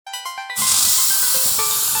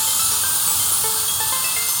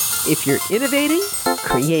If you're innovating,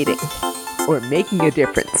 creating, or making a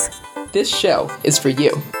difference, this show is for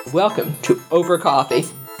you. Welcome to Over Coffee.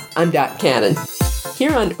 I'm Dot Cannon.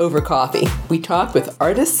 Here on Over Coffee, we talk with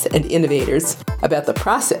artists and innovators about the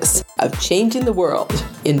process of changing the world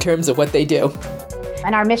in terms of what they do.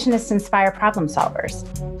 And our mission is to inspire problem solvers.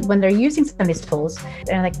 When they're using some of these tools,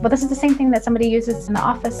 they're like, well, this is the same thing that somebody uses in the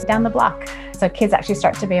office down the block. So kids actually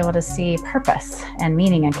start to be able to see purpose and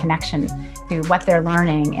meaning and connection to what they're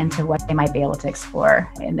learning and to what they might be able to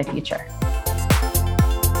explore in the future.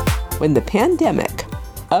 When the pandemic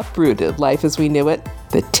uprooted life as we knew it,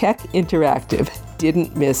 the Tech Interactive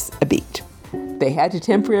didn't miss a beat. They had to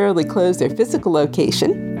temporarily close their physical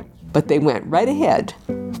location, but they went right ahead,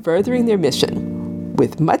 furthering their mission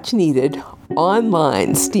with much-needed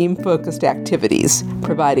online STEAM-focused activities,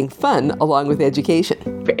 providing fun along with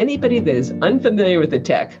education. For anybody that is unfamiliar with the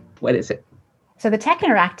tech, what is it? So the Tech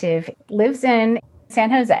Interactive lives in San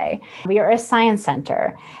Jose. We are a science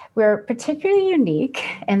center. We're particularly unique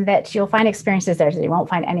in that you'll find experiences there that you won't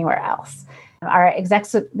find anywhere else. Our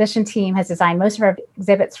exhibition team has designed most of our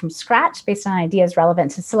exhibits from scratch based on ideas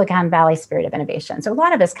relevant to Silicon Valley spirit of innovation. So a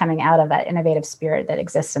lot of us coming out of that innovative spirit that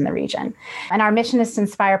exists in the region. And our mission is to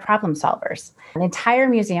inspire problem solvers. The entire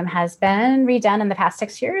museum has been redone in the past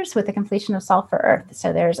 6 years with the completion of Solve for Earth.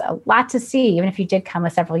 So there's a lot to see. Even if you did come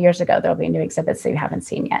several years ago, there'll be new exhibits that you haven't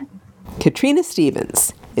seen yet. Katrina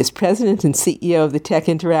Stevens is president and CEO of the Tech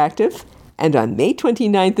Interactive. And on May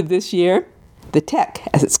 29th of this year, the Tech,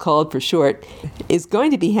 as it's called for short, is going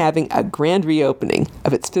to be having a grand reopening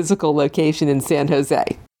of its physical location in San Jose.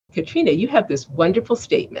 Katrina, you have this wonderful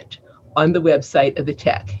statement on the website of the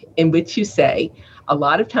Tech in which you say, a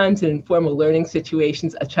lot of times in informal learning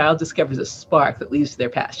situations, a child discovers a spark that leads to their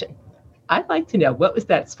passion. I'd like to know, what was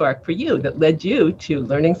that spark for you that led you to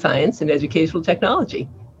learning science and educational technology?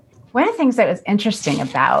 One of the things that was interesting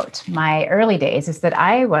about my early days is that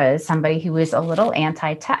I was somebody who was a little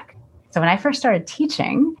anti-tech. So when I first started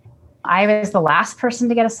teaching, I was the last person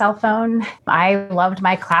to get a cell phone. I loved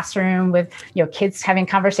my classroom with, kids having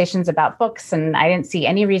conversations about books, and I didn't see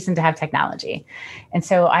any reason to have technology. And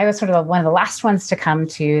so I was sort of one of the last ones to come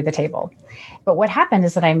to the table. But what happened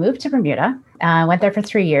is that I moved to Bermuda, went there for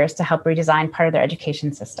 3 years to help redesign part of their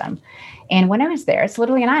education system. And when I was there, it's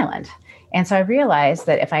literally an island. And so I realized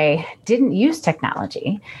that if I didn't use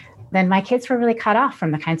technology, then my kids were really cut off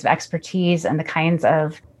from the kinds of expertise and the kinds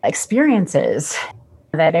of experiences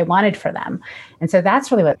that I wanted for them. And so that's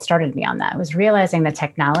really what started me on that, was realizing that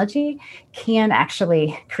technology can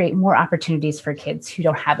actually create more opportunities for kids who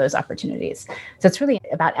don't have those opportunities. So it's really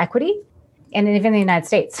about equity. And even in the United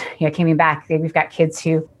States, coming back, we've got kids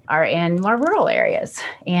who are in more rural areas,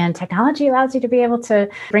 and technology allows you to be able to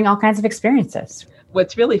bring all kinds of experiences.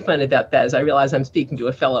 What's really fun about that is I realize I'm speaking to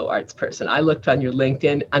a fellow arts person. I looked on your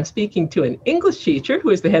LinkedIn. I'm speaking to an English teacher who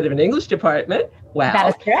is the head of an English department. Wow. That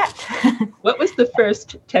is correct. What was the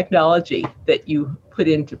first technology that you put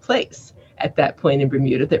into place at that point in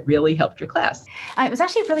Bermuda that really helped your class? It was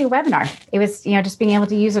actually really a webinar. It was, just being able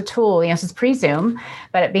to use a tool, this is pre-Zoom,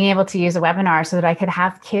 but being able to use a webinar so that I could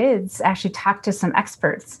have kids actually talk to some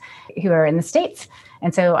experts who are in the States.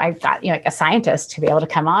 And so I got, a scientist to be able to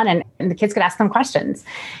come on and the kids could ask them questions.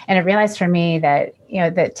 And I realized for me that,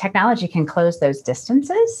 that technology can close those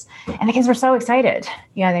distances. And the kids were so excited.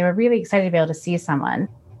 They were really excited to be able to see someone,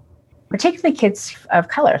 particularly kids of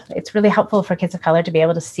color. It's really helpful for kids of color to be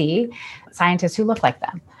able to see scientists who look like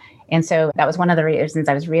them. And so that was one of the reasons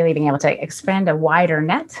I was really being able to expand a wider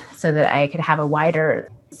net so that I could have a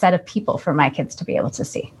wider set of people for my kids to be able to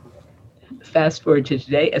see. Fast forward to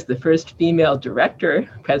today as the first female director,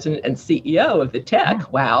 president, and CEO of the Tech. Yeah.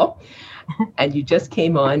 Wow. And you just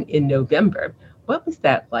came on in November. What was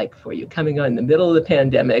that like for you, coming on in the middle of the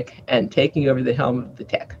pandemic and taking over the helm of the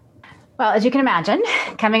Tech? Well, as you can imagine,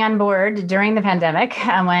 coming on board during the pandemic,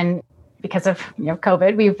 when because of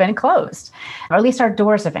COVID, we've been closed, or at least our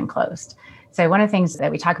doors have been closed. So one of the things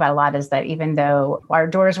that we talk about a lot is that even though our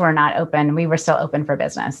doors were not open, we were still open for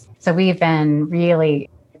business. So we've been really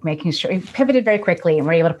making sure we pivoted very quickly, and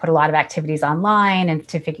we're able to put a lot of activities online and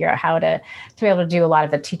to figure out how to be able to do a lot of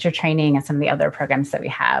the teacher training and some of the other programs that we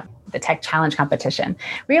have, the Tech Challenge competition.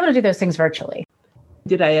 We're able to do those things virtually.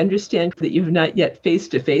 Did I understand that you've not yet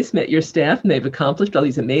face-to-face met your staff and they've accomplished all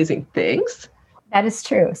these amazing things? That is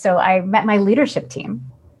true. So I met my leadership team,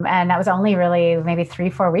 and that was only really maybe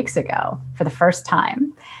 3-4 weeks ago for the first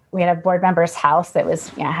time. We had a board member's house that was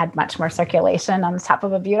had much more circulation on the top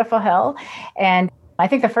of a beautiful hill. And I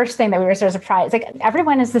think the first thing that we were sort of surprised, like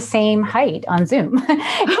everyone is the same height on Zoom.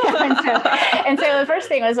 and so the first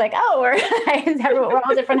thing was like, oh, we're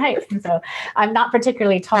all different heights. And so I'm not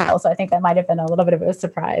particularly tall. So I think that might've been a little bit of a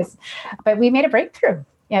surprise, but we made a breakthrough.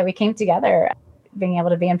 Yeah, we came together being able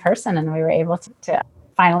to be in person, and we were able to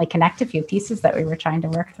finally connect a few pieces that we were trying to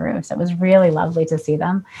work through. So it was really lovely to see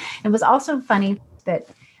them. It was also funny that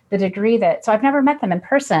the degree that, so I've never met them in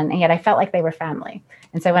person, and yet I felt like they were family.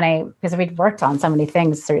 And so because we'd worked on so many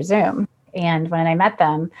things through Zoom, and when I met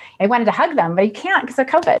them, I wanted to hug them, but you can't because of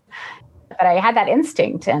COVID. But I had that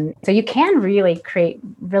instinct. And so you can really create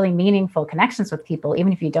really meaningful connections with people,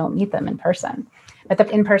 even if you don't meet them in person. But the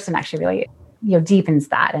in-person actually really, deepens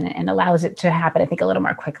that and allows it to happen, I think, a little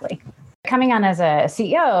more quickly. Coming on as a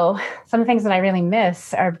CEO, some of the things that I really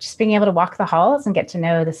miss are just being able to walk the halls and get to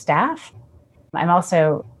know the staff. I'm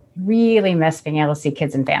also really miss being able to see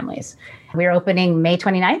kids and families. We're opening May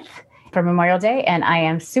 29th for Memorial Day, and I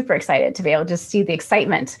am super excited to be able to see the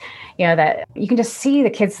excitement, that you can just see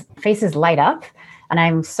the kids' faces light up. And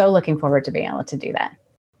I'm so looking forward to being able to do that.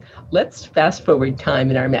 Let's fast forward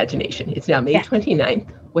time in our imagination. It's now May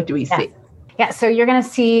 29th. What do we see? Yeah, so you're going to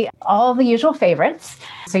see all the usual favorites.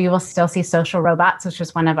 So you will still see social robots, which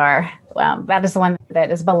is one of that is the one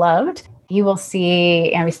that is beloved. You will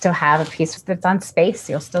see, and we still have a piece that's on space.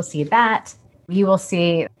 You'll still see that. You will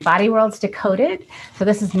see Body Worlds Decoded. So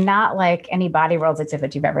this is not like any Body Worlds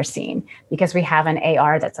exhibit you've ever seen, because we have an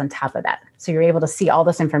AR that's on top of that. So you're able to see all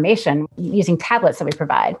this information using tablets that we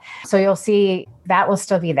provide. So you'll see that will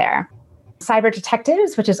still be there. Cyber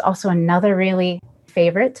Detectives, which is also another really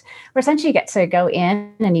favorite, where essentially you get to go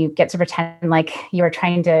in and you get to pretend like you are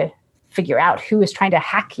trying to figure out who is trying to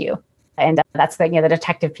hack you. And that's the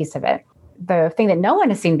detective piece of it. The thing that no one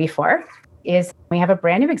has seen before is we have a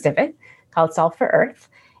brand new exhibit called Solve for Earth,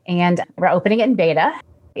 and we're opening it in beta.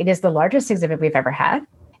 It is the largest exhibit we've ever had.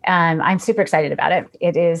 I'm super excited about it.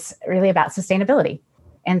 It is really about sustainability.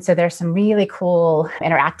 And so there's some really cool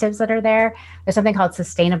interactives that are there. There's something called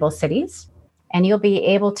Sustainable Cities, and you'll be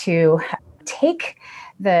able to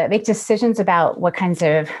make decisions about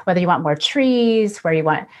whether you want more trees, where you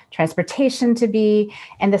want transportation to be,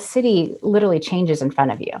 and the city literally changes in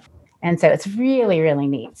front of you. And so it's really, really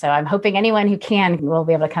neat. So I'm hoping anyone who can will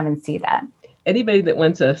be able to come and see that. Anybody that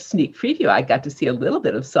wants a sneak preview, I got to see a little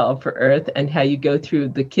bit of Solve for Earth and how you go through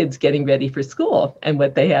the kids getting ready for school and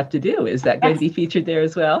what they have to do. Is that going to be featured there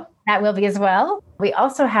as well? That will be as well. We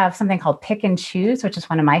also have something called Pick and Choose, which is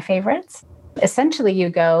one of my favorites. Essentially,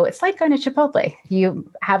 it's like going to Chipotle.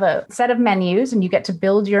 You have a set of menus and you get to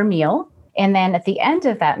build your meal. And then at the end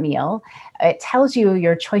of that meal, it tells you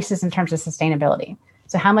your choices in terms of sustainability.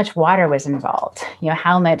 So how much water was involved,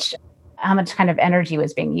 how much kind of energy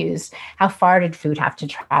was being used, how far did food have to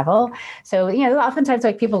travel? So, oftentimes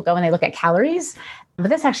people go and they look at calories, but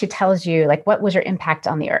this actually tells you what was your impact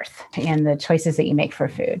on the earth and the choices that you make for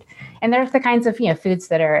food. And there's the kinds of, foods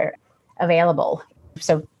that are available.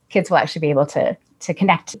 So kids will actually be able to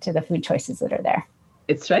connect to the food choices that are there.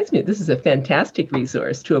 It strikes me that this is a fantastic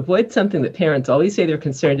resource to avoid something that parents always say they're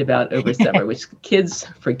concerned about over summer, which kids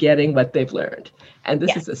forgetting what they've learned. And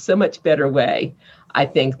this is a so much better way, I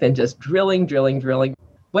think, than just drilling.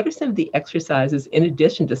 What are some of the exercises in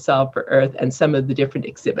addition to Solve for Earth and some of the different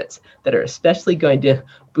exhibits that are especially going to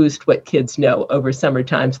boost what kids know over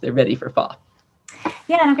summertime so they're ready for fall?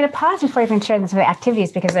 Yeah, and I'm going to pause before even sharing some of the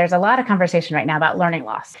activities, because there's a lot of conversation right now about learning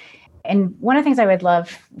loss. And one of the things I would love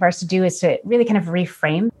for us to do is to really kind of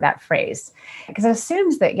reframe that phrase, because it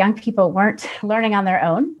assumes that young people weren't learning on their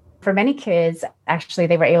own. For many kids, actually,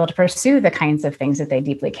 they were able to pursue the kinds of things that they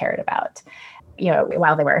deeply cared about,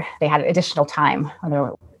 while they had additional time when they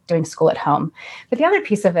were doing school at home. But the other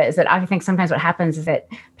piece of it is that I think sometimes what happens is that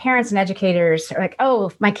parents and educators are like,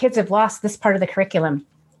 oh, my kids have lost this part of the curriculum.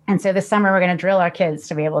 And so this summer, we're going to drill our kids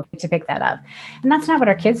to be able to pick that up. And that's not what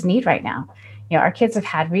our kids need right now. Our kids have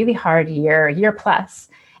had really hard year plus.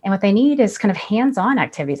 And what they need is kind of hands-on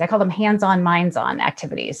activities. I call them hands-on, minds-on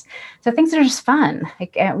activities. So things that are just fun.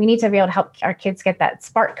 We need to be able to help our kids get that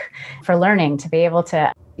spark for learning, to be able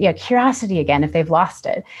to, curiosity again, if they've lost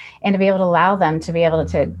it, and to be able to allow them to be able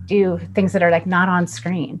to do things that are not on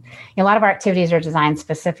screen. A lot of our activities are designed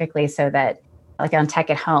specifically so that, like on Tech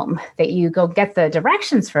at Home, that you go get the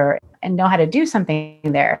directions for and know how to do something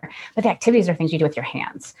there. But the activities are things you do with your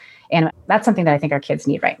hands. And that's something that I think our kids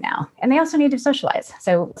need right now. And they also need to socialize.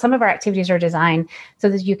 So some of our activities are designed so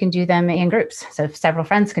that you can do them in groups. So if several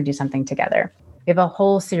friends can do something together. We have a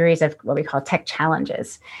whole series of what we call tech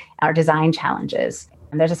challenges, our design challenges.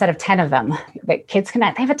 And there's a set of 10 of them that kids they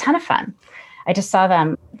have a ton of fun. I just saw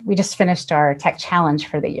them. We just finished our tech challenge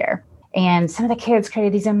for the year. And some of the kids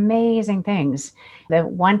created these amazing things. The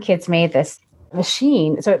one kid's made this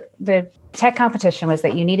machine. So the tech competition was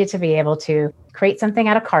that you needed to be able to create something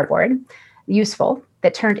out of cardboard, useful,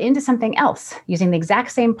 that turned into something else using the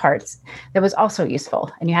exact same parts that was also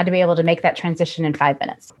useful. And you had to be able to make that transition in 5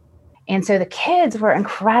 minutes. And so the kids were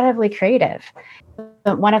incredibly creative.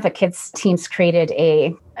 One of the kids' teams created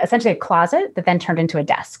essentially a closet that then turned into a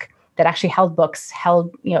desk that actually held books,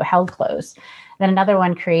 held clothes. Then another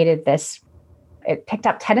one created this, it picked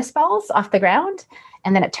up tennis balls off the ground,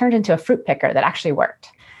 and then it turned into a fruit picker that actually worked.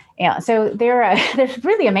 So they're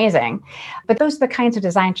really amazing, but those are the kinds of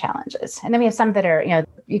design challenges. And then we have some that are,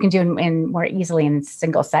 you can do in more easily in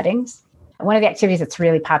single settings. One of the activities that's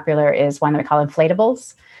really popular is one that we call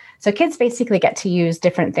inflatables. So kids basically get to use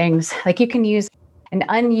different things. Like you can use an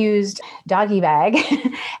unused doggy bag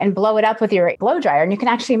and blow it up with your blow dryer, and you can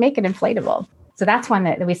actually make it inflatable. So that's one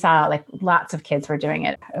that we saw, like lots of kids were doing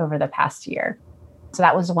it over the past year. So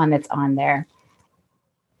that was the one that's on there.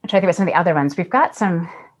 I'm trying to think about some of the other ones. We've got some,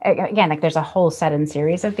 again, like there's a whole set and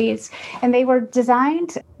series of these, and they were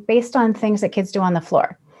designed based on things that kids do on the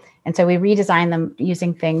floor. And so we redesigned them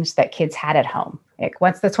using things that kids had at home.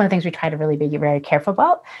 That's one of the things we try to really be very careful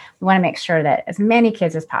about. We want to make sure that as many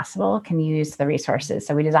kids as possible can use the resources.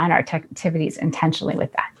 So we design our activities intentionally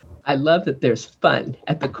with that. I love that there's fun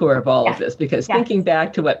at the core of all of this, because thinking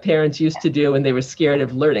back to what parents used to do when they were scared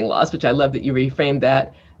of learning loss, which I love that you reframed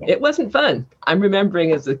that, it wasn't fun. I'm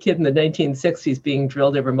remembering as a kid in the 1960s being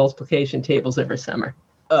drilled over multiplication tables over summer.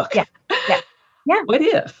 Ugh. Yeah. What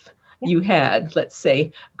if you had, let's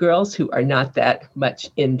say, girls who are not that much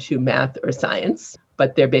into math or science,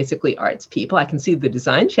 but they're basically arts people? I can see the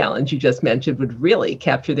design challenge you just mentioned would really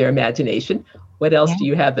capture their imagination. What else do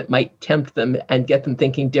you have that might tempt them and get them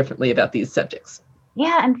thinking differently about these subjects?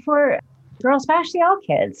 Yeah, and for girls, especially all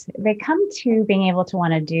kids, they come to being able to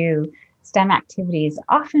want to do STEM activities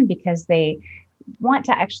often because they want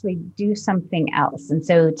to actually do something else. And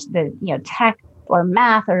so the tech or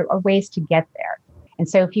math are ways to get there. And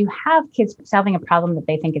so if you have kids solving a problem that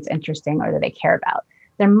they think is interesting or that they care about,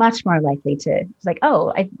 they're much more likely to like,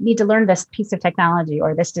 oh, I need to learn this piece of technology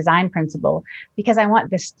or this design principle because I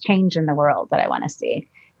want this change in the world that I want to see.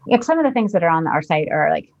 Some of the things that are on our site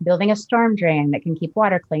are like building a storm drain that can keep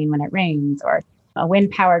water clean when it rains, or a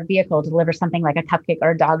wind-powered vehicle to deliver something like a cupcake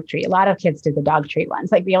or a dog treat. A lot of kids did the dog treat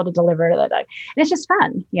ones, like be able to deliver to the dog. And it's just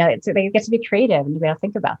fun. They get to be creative and to be able to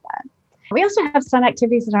think about that. We also have some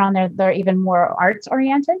activities that are on there that are even more arts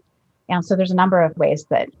oriented. So there's a number of ways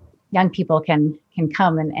that young people can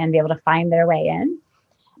come and be able to find their way in.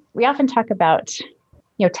 We often talk about,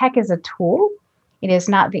 tech is a tool. It is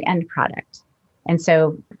not the end product. And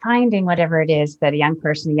so finding whatever it is that a young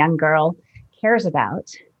person, a young girl cares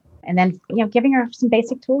about, and then, giving her some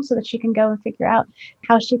basic tools so that she can go and figure out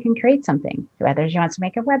how she can create something, whether she wants to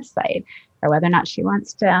make a website or whether or not she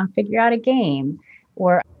wants to figure out a game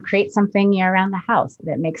or create something around the house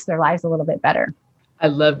that makes their lives a little bit better. I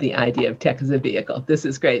love the idea of tech as a vehicle. This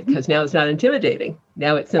is great because now it's not intimidating.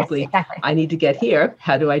 Now it's simply, I need to get here.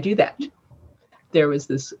 How do I do that? There was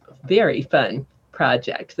this very fun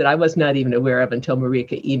project that I was not even aware of until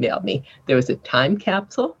Marika emailed me. There was a time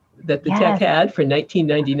capsule that the tech had for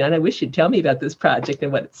 1999. I wish you'd tell me about this project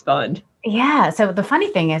and what it spawned. Yeah. So the funny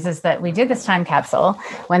thing is that we did this time capsule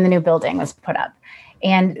when the new building was put up.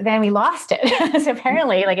 And then we lost it. So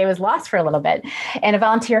apparently, it was lost for a little bit. And a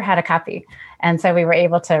volunteer had a copy. And so we were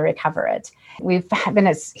able to recover it. We've been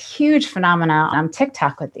a huge phenomenon on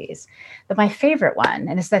TikTok with these. But my favorite one,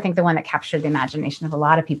 and this is, I think, the one that captured the imagination of a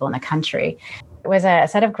lot of people in the country, was a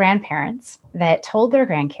set of grandparents that told their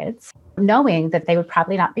grandkids, knowing that they would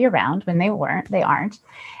probably not be around when they aren't,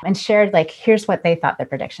 and shared, here's what they thought their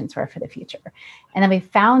predictions were for the future. And then we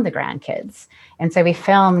found the grandkids. And so we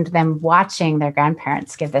filmed them watching their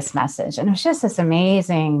grandparents give this message. And it was just this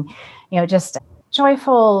amazing, just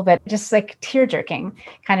joyful, but just tear-jerking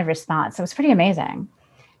kind of response. So it was pretty amazing.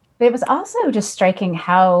 But it was also just striking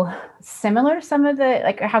how similar some of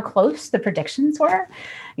the, how close the predictions were.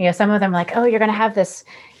 Some of them oh, you're going to have this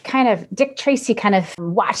kind of Dick Tracy kind of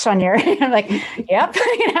watch on your, yep,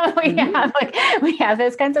 we have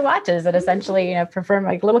those kinds of watches that essentially, perform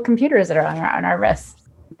little computers that are on our wrists.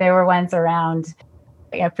 There were ones around,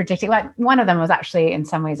 predicting, one of them was actually in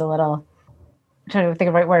some ways a little, I'm trying to think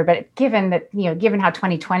of the right word, but given how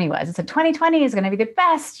 2020 was, it's 2020 is going to be the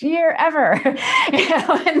best year ever.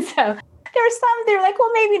 And so there were some, they're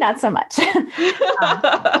well, maybe not so much.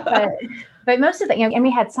 But But most of the, and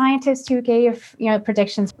we had scientists who gave,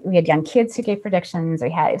 predictions. We had young kids who gave predictions. So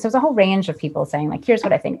it was a whole range of people saying, like, here's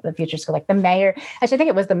what I think the future school, like the mayor. Actually, I think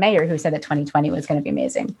it was the mayor who said that 2020 was going to be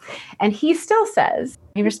amazing. And he still says,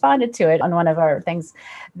 he responded to it on one of our things,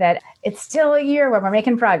 that it's still a year where we're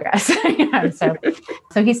making progress. So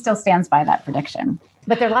he still stands by that prediction.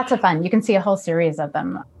 But they're lots of fun. You can see a whole series of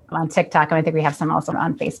them on TikTok. And I think we have some also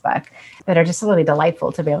on Facebook that are just really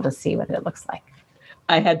delightful to be able to see what it looks like.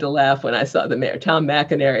 I had to laugh when I saw the mayor, Tom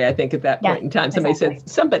McInerney. I think at that point in time, somebody said,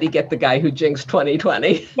 somebody get the guy who jinxed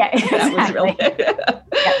 2020. Yeah, exactly. That was really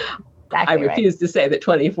I refuse to say that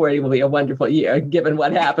 2040 will be a wonderful year, given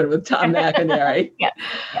what happened with Tom McInerney. Yes.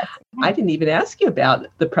 I didn't even ask you about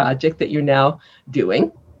the project that you're now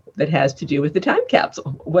doing that has to do with the time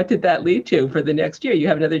capsule. What did that lead to for the next year? You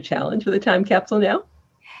have another challenge with the time capsule now?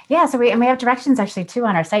 Yeah, so we have directions actually too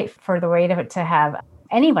on our site for the way to have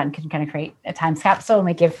anyone can kind of create a time capsule, and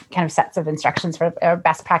we give kind of sets of instructions for our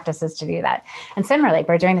best practices to do that. And similarly,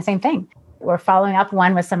 we're doing the same thing. We're following up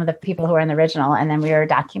one with some of the people who are in the original, and then we are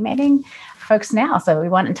documenting folks now. So we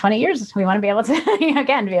want in 20 years, we want to be able to,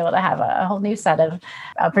 again, to be able to have a whole new set of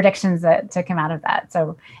predictions to come out of that.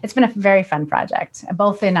 So it's been a very fun project,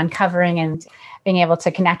 both in uncovering and being able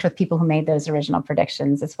to connect with people who made those original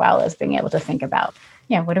predictions, as well as being able to think about,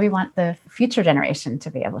 what do we want the future generation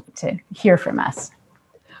to be able to hear from us?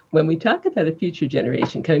 When we talk about a future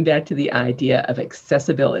generation, coming back to the idea of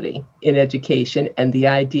accessibility in education and the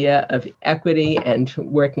idea of equity and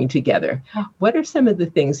working together, what are some of the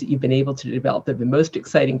things that you've been able to develop that have been most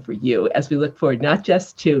exciting for you as we look forward, not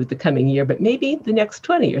just to the coming year, but maybe the next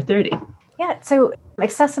 20 or 30? Yeah, so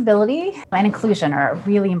accessibility and inclusion are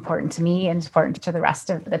really important to me and important to the rest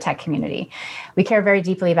of the tech community. We care very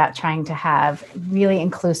deeply about trying to have really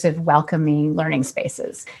inclusive, welcoming learning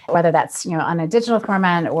spaces, whether that's on a digital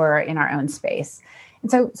format or in our own space. And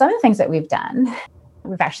so some of the things that we've done,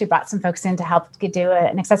 we've actually brought some folks in to help do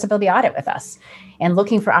an accessibility audit with us and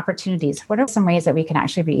looking for opportunities. What are some ways that we can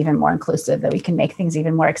actually be even more inclusive, that we can make things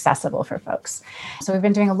even more accessible for folks? So we've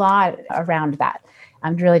been doing a lot around that.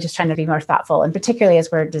 I'm really just trying to be more thoughtful. And particularly as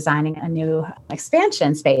we're designing a new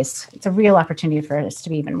expansion space, it's a real opportunity for us to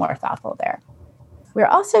be even more thoughtful there.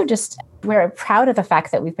 We're proud of the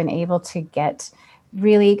fact that we've been able to get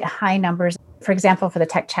really high numbers. For example, for the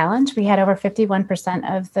Tech Challenge, we had over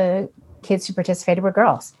 51% of the kids who participated were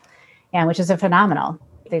girls, which is a phenomenal.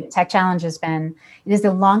 The Tech Challenge it is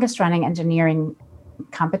the longest running engineering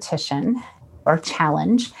competition or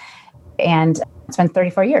challenge, and it's been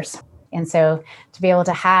 34 years. And so to be able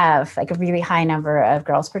to have a really high number of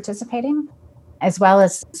girls participating, as well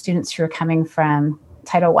as students who are coming from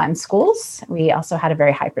Title I schools, we also had a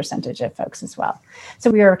very high percentage of folks as well.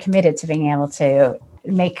 So we were committed to being able to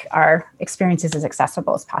make our experiences as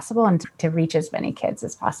accessible as possible and to reach as many kids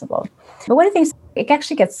as possible. But one of the things, it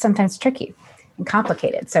actually gets sometimes tricky and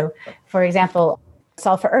complicated. So for example,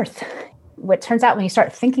 Solve for Earth. What turns out when you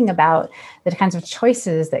start thinking about the kinds of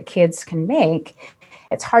choices that kids can make,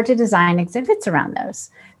 it's hard to design exhibits around those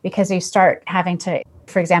because you start having to,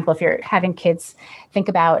 for example, if you're having kids think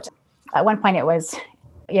about, at one point it was,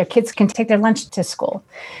 kids can take their lunch to school.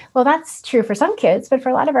 Well, that's true for some kids, but for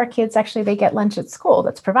a lot of our kids, actually, they get lunch at school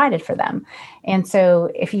that's provided for them. And so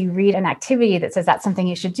if you read an activity that says that's something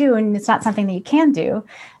you should do and it's not something that you can do,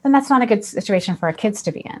 then that's not a good situation for our kids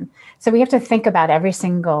to be in. So we have to think about every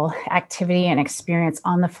single activity and experience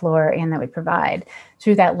on the floor and that we provide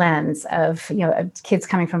through that lens of, kids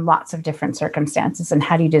coming from lots of different circumstances and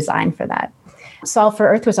how do you design for that. Solve for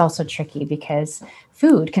Earth was also tricky because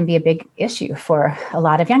food can be a big issue for a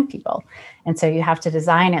lot of young people. And so you have to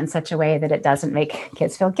design it in such a way that it doesn't make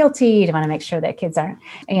kids feel guilty. You want to make sure that kids aren't,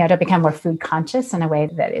 don't become more food conscious in a way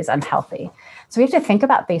that is unhealthy. So we have to think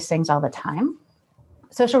about these things all the time.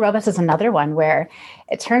 Social robots is another one where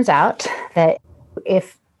it turns out that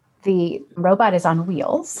if the robot is on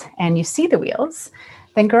wheels and you see the wheels,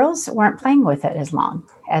 then girls weren't playing with it as long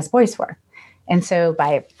as boys were. And so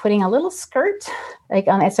by putting a little skirt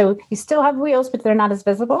on it, so you still have wheels, but they're not as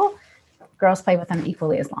visible, girls play with them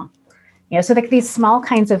equally as long. So these small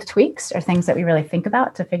kinds of tweaks are things that we really think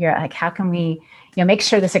about to figure out how can we make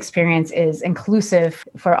sure this experience is inclusive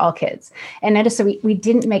for all kids. And notice that we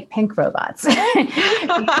didn't make pink robots. We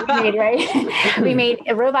made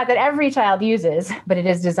a robot that every child uses, but it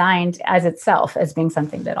is designed as itself as being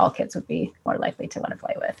something that all kids would be more likely to want to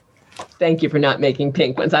play with. Thank you for not making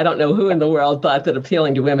pink ones. I don't know who in the world thought that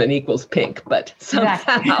appealing to women equals pink, but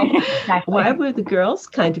somehow. Exactly. Why were the girls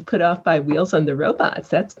kind of put off by wheels on the robots?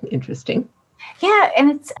 That's interesting. Yeah,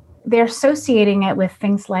 and they're associating it with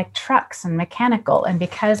things like trucks and mechanical. And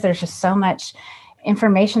because there's just so much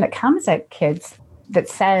information that comes at kids, that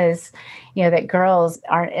says, that girls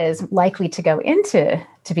aren't as likely to go into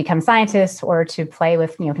to become scientists or to play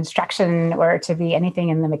with, construction or to be anything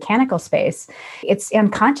in the mechanical space. It's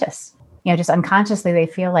unconscious. Just unconsciously, they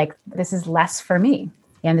feel like this is less for me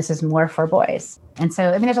and this is more for boys. And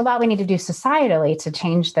so, there's a lot we need to do societally to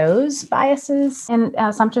change those biases and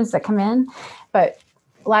assumptions that come in, but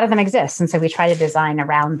a lot of them exist. And so we try to design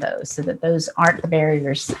around those so that those aren't the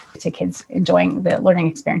barriers to kids enjoying the learning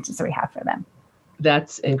experiences that we have for them.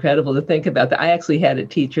 That's incredible to think about that. I actually had a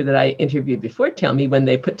teacher that I interviewed before tell me when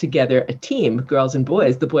they put together a team, girls and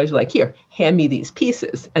boys, the boys were like, here, hand me these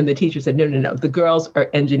pieces. And the teacher said, no, the girls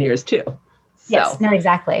are engineers too. Yes, no,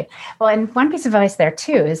 exactly. Well, and one piece of advice there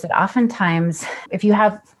too is that oftentimes if you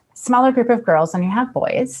have a smaller group of girls and you have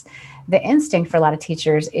boys, the instinct for a lot of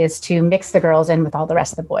teachers is to mix the girls in with all the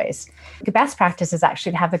rest of the boys. The best practice is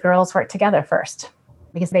actually to have the girls work together first,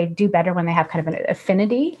 because they do better when they have kind of an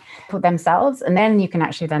affinity with themselves. And then you can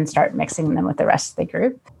actually then start mixing them with the rest of the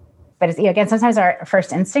group. But again, sometimes our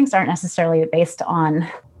first instincts aren't necessarily based on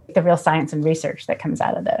the real science and research that comes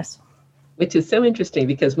out of those. Which is so interesting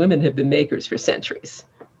because women have been makers for centuries.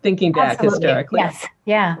 Thinking back historically. Yes.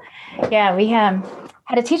 Yeah. We had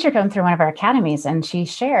a teacher come through one of our academies and she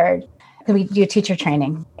shared, because we do teacher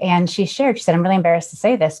training, and she said, I'm really embarrassed to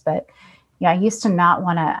say this, but I used to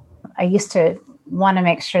want to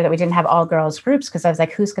make sure that we didn't have all girls groups because I was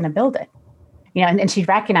like, who's going to build it? And she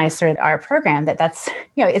recognized through our program that's,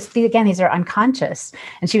 these are unconscious.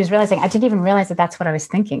 And she was realizing, I didn't even realize that that's what I was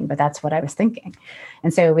thinking, but that's what I was thinking.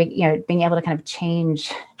 And so we, being able to kind of change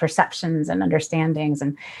perceptions and understandings.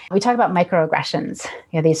 And we talk about microaggressions,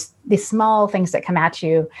 these small things that come at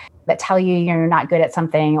you that tell you you're not good at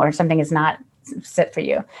something or something is not fit for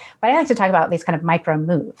you. But I like to talk about these kind of micro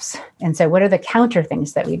moves. And so what are the counter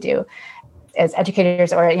things that we do as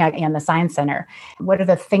educators or in the Science Center? What are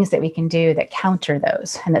the things that we can do that counter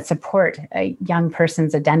those and that support a young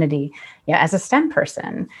person's identity as a STEM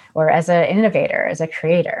person or as an innovator, as a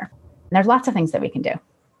creator? And there's lots of things that we can do.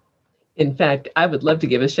 In fact, I would love to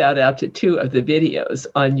give a shout out to 2 of the videos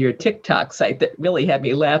on your TikTok site that really had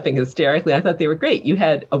me laughing hysterically. I thought they were great. You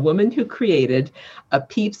had a woman who created a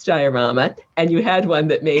Peeps diorama, and you had one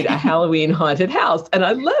that made a Halloween haunted house. And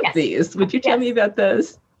I love these. Would you tell me about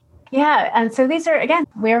those? Yeah. And so these are, again,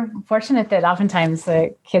 we're fortunate that oftentimes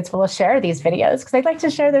the kids will share these videos because they'd like to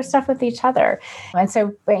share their stuff with each other. And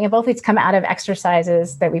so both these come out of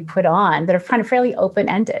exercises that we put on that are kind of fairly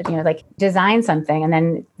open-ended, like design something.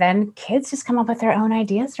 And then kids just come up with their own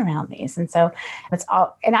ideas around these. And so it's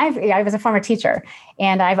all, and I was a former teacher,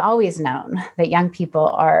 and I've always known that young people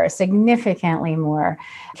are significantly more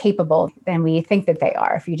capable than we think that they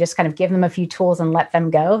are. If you just kind of give them a few tools and let them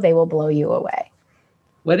go, they will blow you away.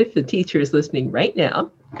 What if the teacher is listening right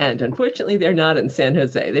now, and unfortunately they're not in San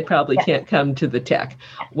Jose? They probably can't come to the tech.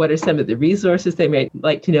 What are some of the resources they might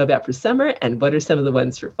like to know about for summer, and what are some of the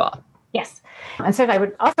ones for fall? Yes. And so I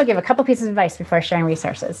would also give a couple pieces of advice before sharing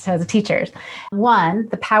resources. So the teachers, one,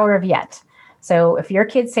 the power of yet. So if your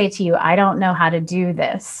kids say to you, I don't know how to do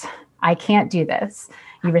this, I can't do this,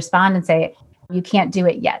 you respond and say, you can't do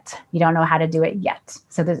it yet. You don't know how to do it yet.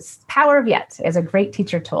 So this power of yet is a great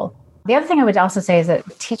teacher tool. The other thing I would also say is that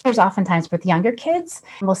teachers oftentimes with younger kids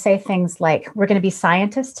will say things like, we're going to be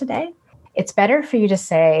scientists today. It's better for you to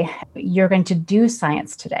say, you're going to do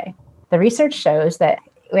science today. The research shows that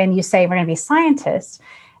when you say we're going to be scientists,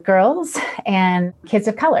 girls and kids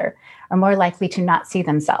of color are more likely to not see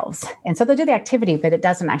themselves. And so they'll do the activity, but it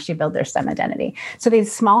doesn't actually build their STEM identity. So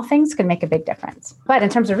these small things can make a big difference. But in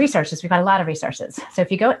terms of resources, we've got a lot of resources. So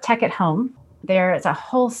if you go at Tech at Home, there's a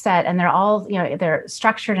whole set, and they're all, they're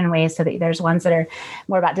structured in ways so that there's ones that are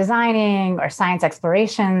more about designing or science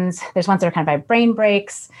explorations. There's ones that are kind of by brain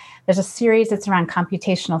breaks. There's a series that's around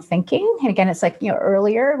computational thinking. And again, it's like,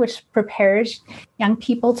 earlier, which prepares young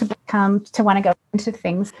people to want to go into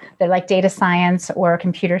things that are like data science or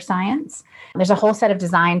computer science. There's a whole set of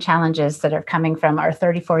design challenges that are coming from our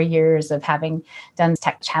 34 years of having done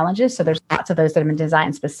tech challenges. So there's lots of those that have been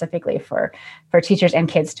designed specifically for teachers and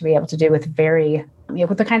kids to be able to do with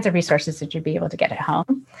with the kinds of resources that you'd be able to get at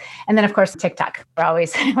home. And then, of course, TikTok.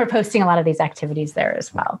 We're posting a lot of these activities there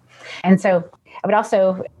as well. And so I would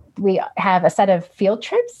also, we have a set of field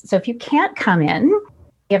trips. So if you can't come in,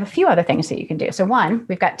 you have a few other things that you can do. So one,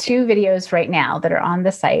 we've got 2 videos right now that are on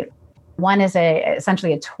the site. One is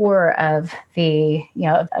essentially a tour of the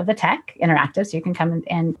tech interactive. So you can come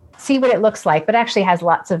and see what it looks like, but actually has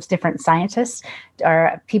lots of different scientists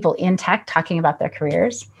or people in tech talking about their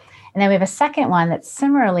careers. And then we have a second one that's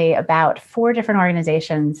similarly about 4 different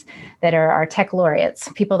organizations that are our tech laureates,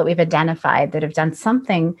 people that we've identified that have done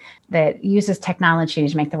something that uses technology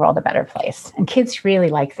to make the world a better place. And kids really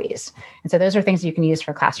like these. And so those are things you can use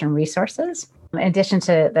for classroom resources. In addition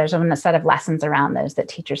to, there's a set of lessons around those that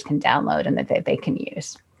teachers can download and that they can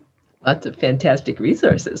use. Lots of fantastic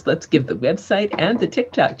resources. Let's give the website and the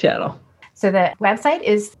TikTok channel. So the website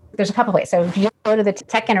is, there's a couple ways. So if you go to the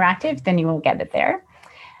Tech Interactive, then you will get it there.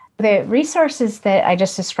 The resources that I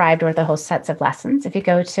just described are the whole sets of lessons. If you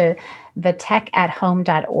go to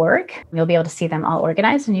thetechathome.org, you'll be able to see them all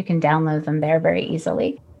organized and you can download them there very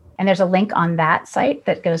easily. And there's a link on that site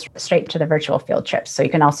that goes straight to the virtual field trips. So you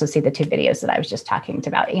can also see the 2 videos that I was just talking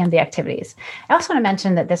about and the activities. I also want to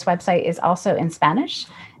mention that this website is also in Spanish.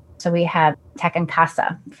 So we have Tech en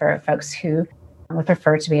Casa for folks who would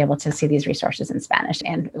prefer to be able to see these resources in Spanish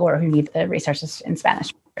or who need the resources in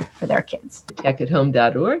Spanish for their kids.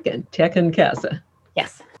 Techathome.org and Tech en Casa.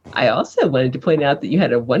 Yes. I also wanted to point out that you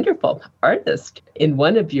had a wonderful artist in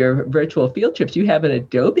one of your virtual field trips. You have an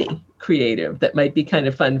Adobe creative that might be kind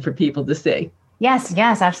of fun for people to see. Yes,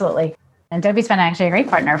 absolutely. Adobe's been actually a great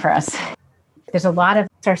partner for us. There's a lot of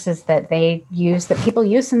sources that they use that people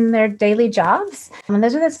use in their daily jobs. And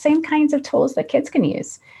those are the same kinds of tools that kids can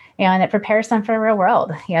use. And it prepares them for the real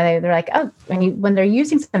world. They're like, oh, when they're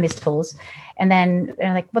using some of these tools, and then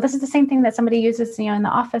they're like, well, this is the same thing that somebody uses, in the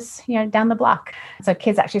office, down the block. So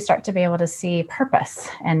kids actually start to be able to see purpose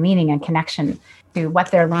and meaning and connection to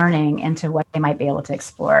what they're learning and to what they might be able to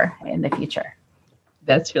explore in the future.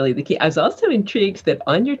 That's really the key. I was also intrigued that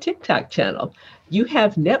on your TikTok channel, you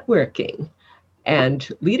have networking and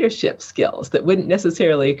leadership skills that wouldn't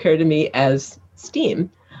necessarily occur to me as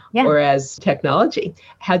STEAM. Yeah. Or as technology.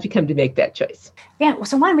 How'd you come to make that choice? Yeah,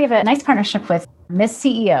 so one, we have a nice partnership with Miss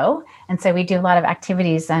CEO. And so we do a lot of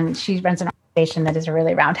activities, and she runs an organization that is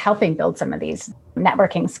really around helping build some of these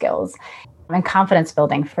networking skills and confidence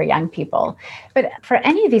building for young people. But for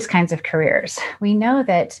any of these kinds of careers, we know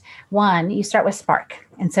that one, you start with spark.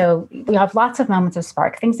 And so you have lots of moments of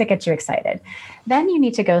spark, things that get you excited. Then you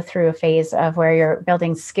need to go through a phase of where you're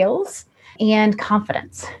building skills and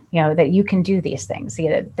confidence, that you can do these things.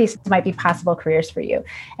 These might be possible careers for you.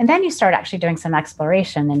 And then you start actually doing some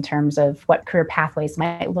exploration in terms of what career pathways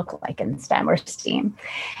might look like in STEM or STEAM.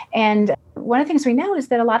 And one of the things we know is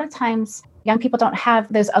that a lot of times young people don't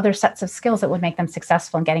have those other sets of skills that would make them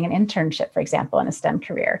successful in getting an internship, for example, in a STEM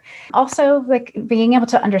career. Also, like being able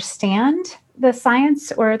to understand the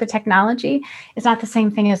science or the technology is not the same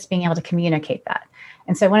thing as being able to communicate that.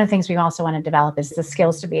 And so one of the things we also want to develop is the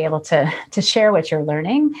skills to be able to share what you're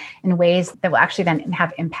learning in ways that will actually then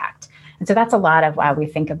have impact. And so that's a lot of why we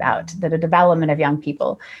think about the development of young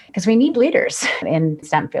people, because we need leaders in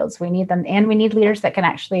STEM fields. We need them, and we need leaders that can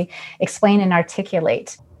actually explain and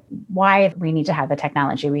articulate why we need to have the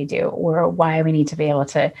technology we do, or why we need to be able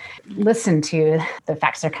to listen to the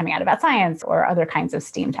facts that are coming out about science or other kinds of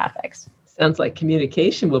STEAM topics. Sounds like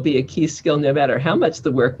communication will be a key skill no matter how much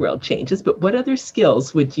the work world changes. But what other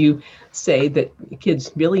skills would you say that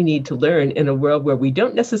kids really need to learn in a world where we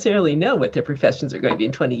don't necessarily know what their professions are going to be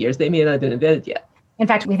in 20 years? They may not have been invented yet. In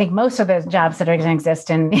fact, we think most of the jobs that are going to exist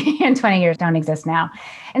in 20 years don't exist now.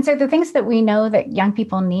 And so the things that we know that young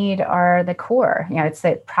people need are the core. It's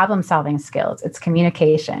the problem solving skills, it's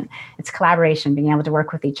communication, it's collaboration, being able to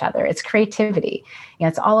work with each other, it's creativity.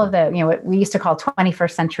 It's all of the, what we used to call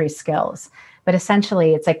 21st century skills. But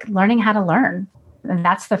essentially, it's like learning how to learn. And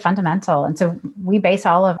that's the fundamental. And so we base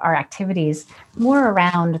all of our activities more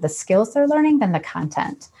around the skills they're learning than the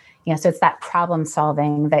content. So it's that problem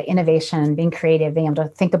solving, the innovation, being creative, being able to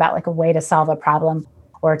think about like a way to solve a problem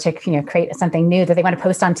or to create something new that they want to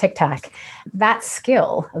post on TikTok. That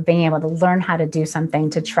skill of being able to learn how to do something,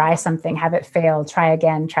 to try something, have it fail, try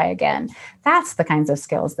again. That's the kinds of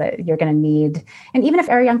skills that you're going to need. And even if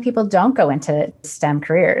our young people don't go into STEM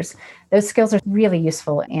careers, those skills are really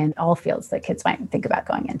useful in all fields that kids might think about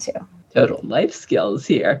going into. Total life skills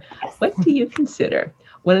here. Yes. What do you consider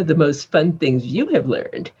one of the most fun things you have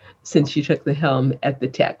learned since you took the helm at the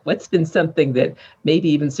Tech? What's been something that maybe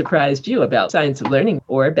even surprised you about science of learning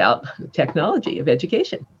or about technology of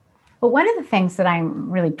education? Well, one of the things that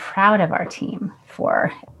I'm really proud of our team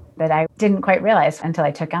for that I didn't quite realize until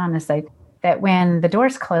I took on is that when the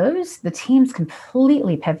doors closed, the teams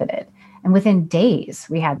completely pivoted. And within days,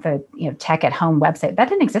 we had the Tech at Home website. That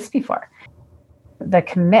didn't exist before. The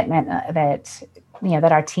commitment that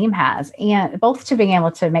that our team has, and both to being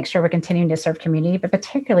able to make sure we're continuing to serve community, but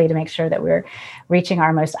particularly to make sure that we're reaching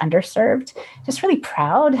our most underserved. Just really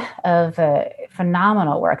proud of the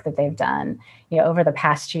phenomenal work that they've done, over the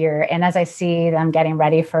past year. And as I see them getting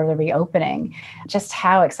ready for the reopening, just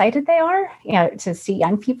how excited they are, to see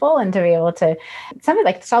young people and to be able to, something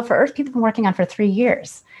like Solve for Earth, people have been working on for 3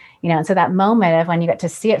 years, and so that moment of when you get to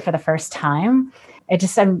see it for the first time,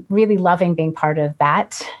 I'm really loving being part of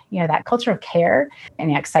that, that culture of care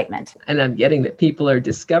and excitement. And I'm getting that people are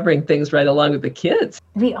discovering things right along with the kids.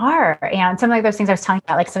 We are. And some of those things I was talking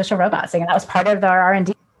about, like social robots, and that was part of our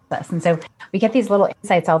R&D process. And so we get these little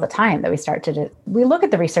insights all the time that we start to do. We look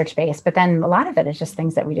at the research base, but then a lot of it is just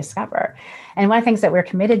things that we discover. And one of the things that we're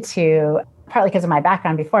committed to, partly because of my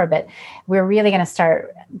background before, but we're really going to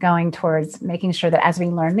start going towards making sure that as we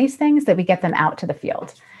learn these things, that we get them out to the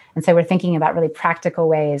field. And so we're thinking about really practical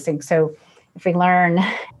ways. And so if we learn,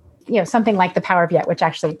 something like the power of yet, which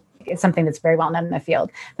actually is something that's very well known in the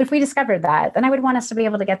field. But if we discovered that, then I would want us to be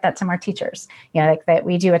able to get that to more teachers. Like that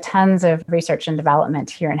we do a tons of research and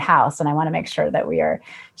development here in-house. And I want to make sure that we are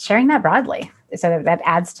sharing that broadly. So that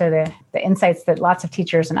adds to the insights that lots of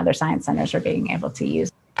teachers and other science centers are being able to use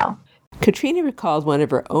as well. Katrina recalled one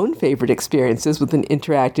of her own favorite experiences with an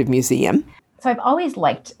interactive museum. So I've always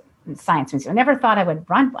liked science museum. I never thought I would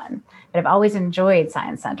run one, but I've always enjoyed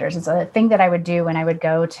science centers. It's a thing that I would do when I would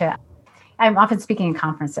go to, I'm often speaking in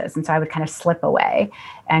conferences, and so I would kind of slip away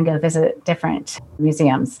and go visit different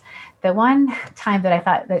museums. The one time that I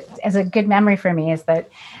thought that as a good memory for me is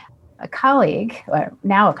that a colleague, or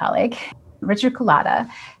now a colleague, Richard Culata,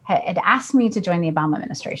 had asked me to join the Obama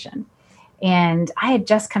administration. And I had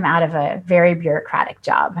just come out of a very bureaucratic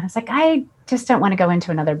job. And I was like, I just don't want to go into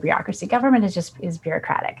another bureaucracy. Government is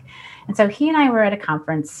bureaucratic. And so he and I were at a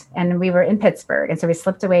conference, and we were in Pittsburgh. And so we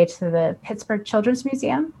slipped away to the Pittsburgh Children's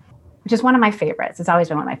Museum, which is one of my favorites. It's always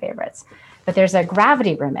been one of my favorites. But there's a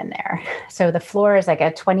gravity room in there. So the floor is like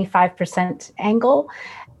a 25% angle.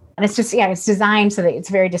 And it's just, it's designed so that it's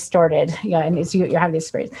very distorted, and it's, you have this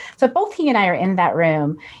experience. So both he and I are in that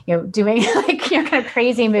room, doing kind of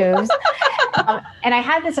crazy moves. And I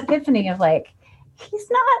had this epiphany of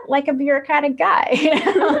he's not like a bureaucratic guy,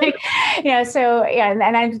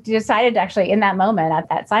 and I decided actually in that moment at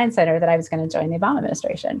that science center that I was going to join the Obama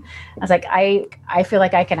administration. I was like, I feel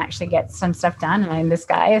like I can actually get some stuff done. And this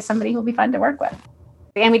guy is somebody who'll be fun to work with.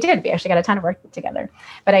 And we did. We actually got a ton of work together.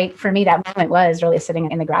 But for me, that moment was really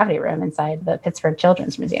sitting in the gravity room inside the Pittsburgh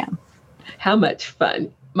Children's Museum. How much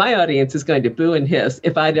fun. My audience is going to boo and hiss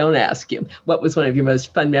if I don't ask you, what was one of your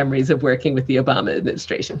most fun memories of working with the Obama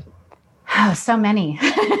administration? Oh, so many.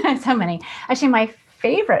 So many. Actually, my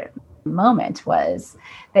favorite moment was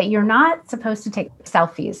that you're not supposed to take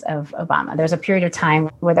selfies of Obama. There was a period of time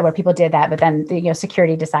where people did that, but then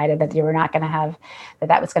security decided that you were not going to have,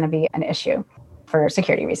 that was going to be an issue for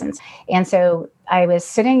security reasons. And so I was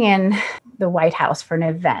sitting in the White House for an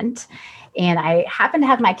event, and I happened to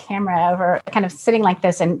have my camera over, kind of sitting like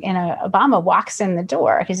this, and Obama walks in the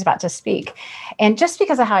door. He's about to speak. And just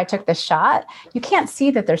because of how I took this shot, you can't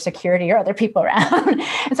see that there's security or other people around.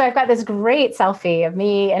 And so I've got this great selfie of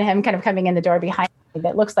me and him kind of coming in the door behind me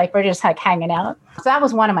that looks like we're just hanging out. So that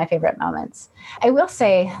was one of my favorite moments. I will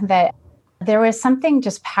say that there was something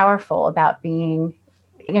just powerful about being,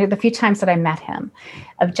 the few times that I met him,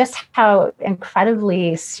 of just how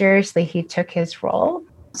incredibly seriously he took his role.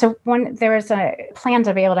 So when there was a plan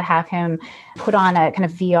to be able to have him put on a kind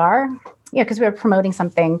of VR, because we were promoting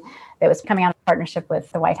something that was coming out of partnership with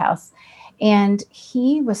the White House. And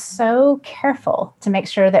he was so careful to make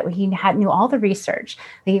sure that he knew all the research,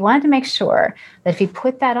 that he wanted to make sure that if he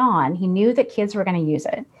put that on, he knew that kids were going to use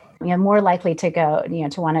it. More likely to go,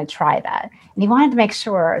 to want to try that. And he wanted to make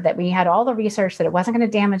sure that we had all the research, that it wasn't going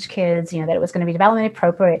to damage kids, that it was going to be developmentally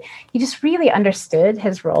appropriate. He just really understood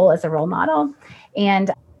his role as a role model.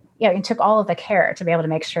 And, he took all of the care to be able to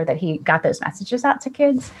make sure that he got those messages out to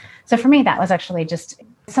kids. So for me, that was actually just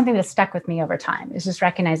something that stuck with me over time. It's just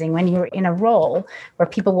recognizing when you're in a role where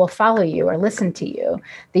people will follow you or listen to you,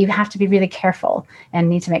 that you have to be really careful and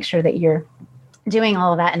need to make sure that you're doing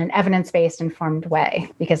all of that in an evidence-based, informed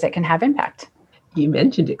way, because it can have impact. You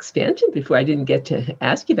mentioned expansion before. I didn't get to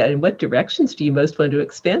ask you that. In what directions do you most want to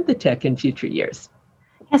expand the tech in future years?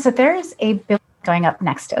 Yeah, so there's a building going up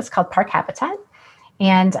next to us called Park Habitat,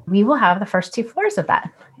 and we will have the first 2 floors of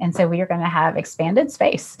that. And so we are going to have expanded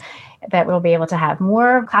space that we'll be able to have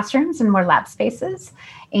more classrooms and more lab spaces.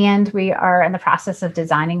 And we are in the process of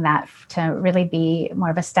designing that to really be more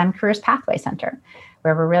of a STEM careers pathway center,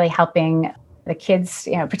 where we're really helping the kids,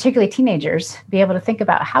 particularly teenagers, be able to think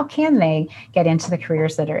about how can they get into the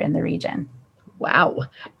careers that are in the region. Wow.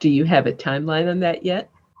 Do you have a timeline on that yet?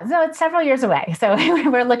 So it's several years away. So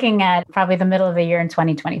we're looking at probably the middle of the year in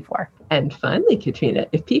 2024. And finally, Katrina,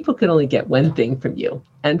 if people could only get one thing from you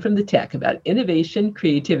and from the tech about innovation,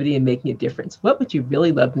 creativity, and making a difference, what would you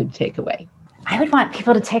really love them to take away? I would want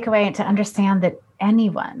people to take away and to understand that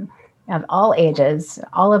anyone of all ages,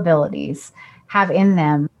 all abilities, have in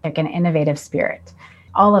them like an innovative spirit.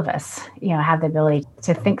 All of us, have the ability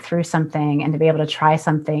to think through something and to be able to try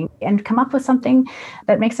something and come up with something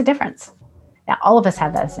that makes a difference. Now, all of us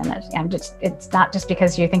have this in it. It's not just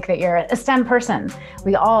because you think that you're a STEM person.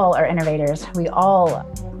 We all are innovators. We all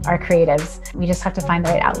are creatives. We just have to find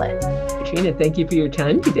the right outlet. Katrina, thank you for your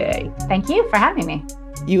time today. Thank you for having me.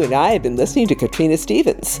 You and I have been listening to Katrina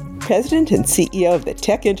Stevens, President and CEO of the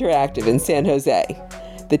Tech Interactive in San Jose.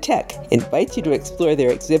 The Tech invites you to explore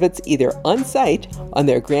their exhibits either on-site on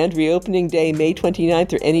their grand reopening day, May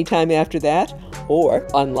 29th, or anytime after that, or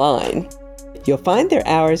online. You'll find their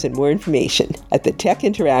hours and more information at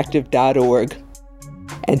thetechinteractive.org.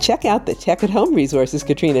 And check out the Tech at Home resources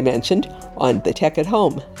Katrina mentioned on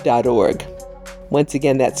thetechatHome.org. Once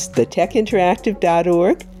again, that's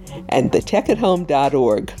thetechinteractive.org and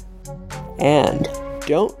thetechatHome.org. And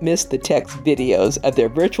don't miss the Tech's videos of their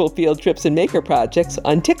virtual field trips and maker projects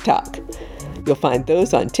on TikTok. You'll find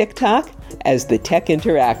those on TikTok as the Tech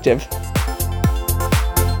Interactive.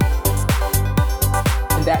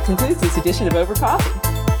 And that concludes this edition of Over Coffee.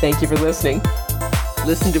 Thank you for listening.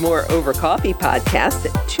 Listen to more Over Coffee podcasts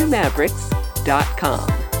at twomavericks.com.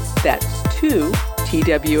 That's two,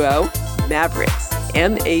 T-W-O, Mavericks,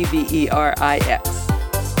 M-A-V-E-R-I-X.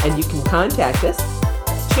 And you can contact us,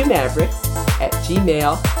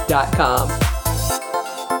 twomavericks@gmail.com.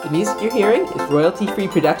 The music you're hearing is royalty-free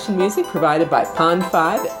production music provided by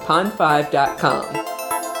Pond5 at pond5.com.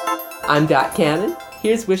 I'm Dot Cannon.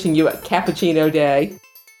 Here's wishing you a cappuccino day.